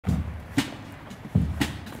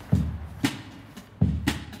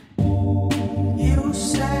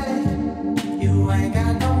say you ain't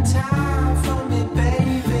got no time for me,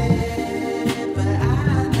 baby, but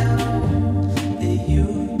I know that you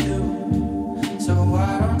do. So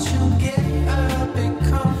why don't you get up and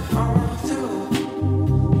come on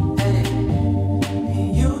through? Hey,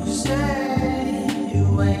 you say you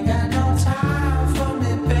ain't got no time for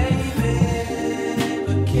me, baby,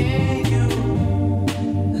 but can you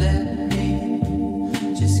let me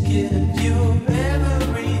just give you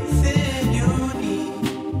everything you need?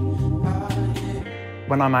 Oh, yeah.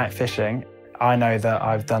 When I'm out fishing, I know that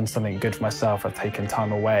I've done something good for myself. I've taken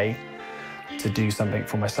time away to do something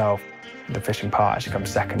for myself. The fishing part actually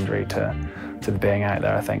comes secondary to the being out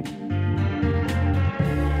there, I think.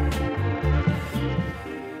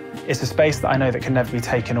 It's a space that I know that can never be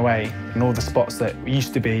taken away, and all the spots that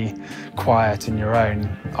used to be quiet and your own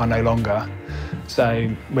are no longer. So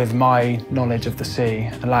with my knowledge of the sea,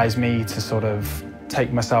 it allows me to sort of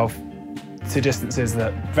take myself to distances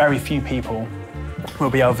that very few people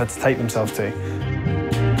will be able to take themselves to.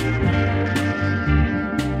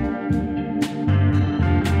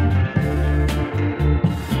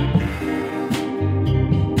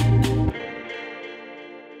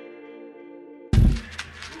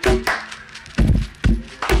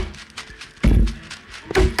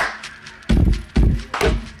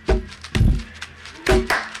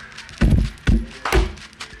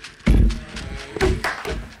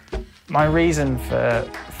 My reason for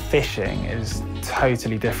fishing is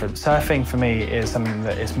totally different. Surfing for me is something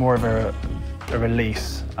that is more of a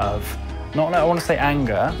release of, not I want to say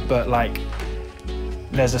anger, but like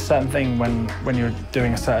there's a certain thing when you're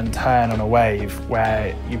doing a certain turn on a wave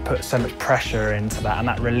where you put so much pressure into that, and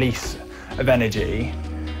that release of energy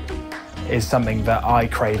is something that I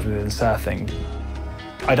crave within surfing.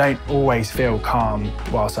 I don't always feel calm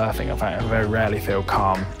while surfing. In fact, I very rarely feel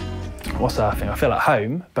calm while surfing. I feel at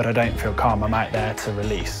home, but I don't feel calm. I'm out there to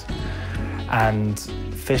release. And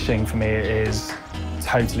fishing for me is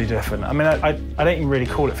totally different. I mean, I don't even really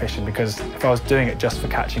call it fishing, because if I was doing it just for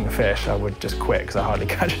catching a fish, I would just quit because I hardly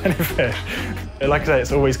catch any fish. Like I say,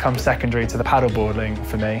 it's always come secondary to the paddleboarding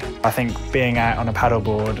for me. I think being out on a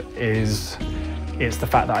paddleboard it's the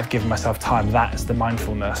fact that I've given myself time. That's the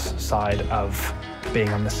mindfulness side of being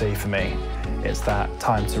on the sea for me. It's that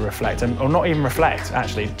time to reflect, or not even reflect,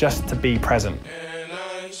 actually, just to be present. And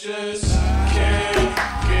I just can't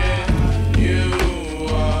get you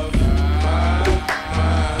off my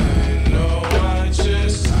mind. No, I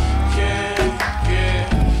just can't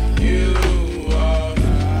get you off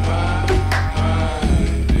my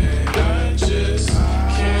mind. And I just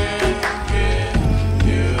can't get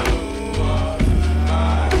you off my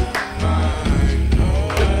mind. No,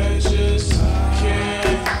 I just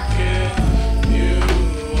can't get you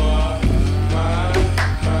off my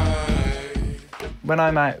mind. When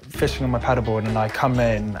I'm out fishing on my paddleboard and I come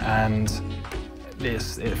in, and it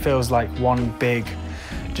feels like one big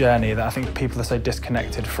journey that I think people are so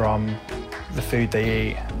disconnected from the food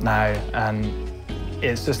they eat now, and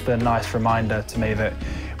it's just a nice reminder to me that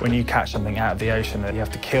when you catch something out of the ocean, that you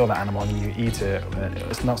have to kill that animal and you eat it.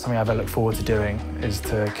 It's not something I've ever looked forward to doing, is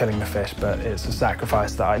to killing the fish, but it's a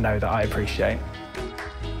sacrifice that I know that I appreciate.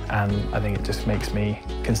 And I think it just makes me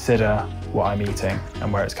consider what I'm eating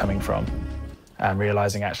and where it's coming from. And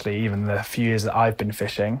realising actually, even the few years that I've been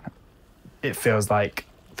fishing, it feels like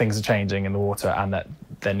things are changing in the water, and that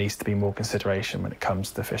there needs to be more consideration when it comes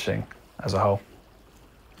to fishing as a whole.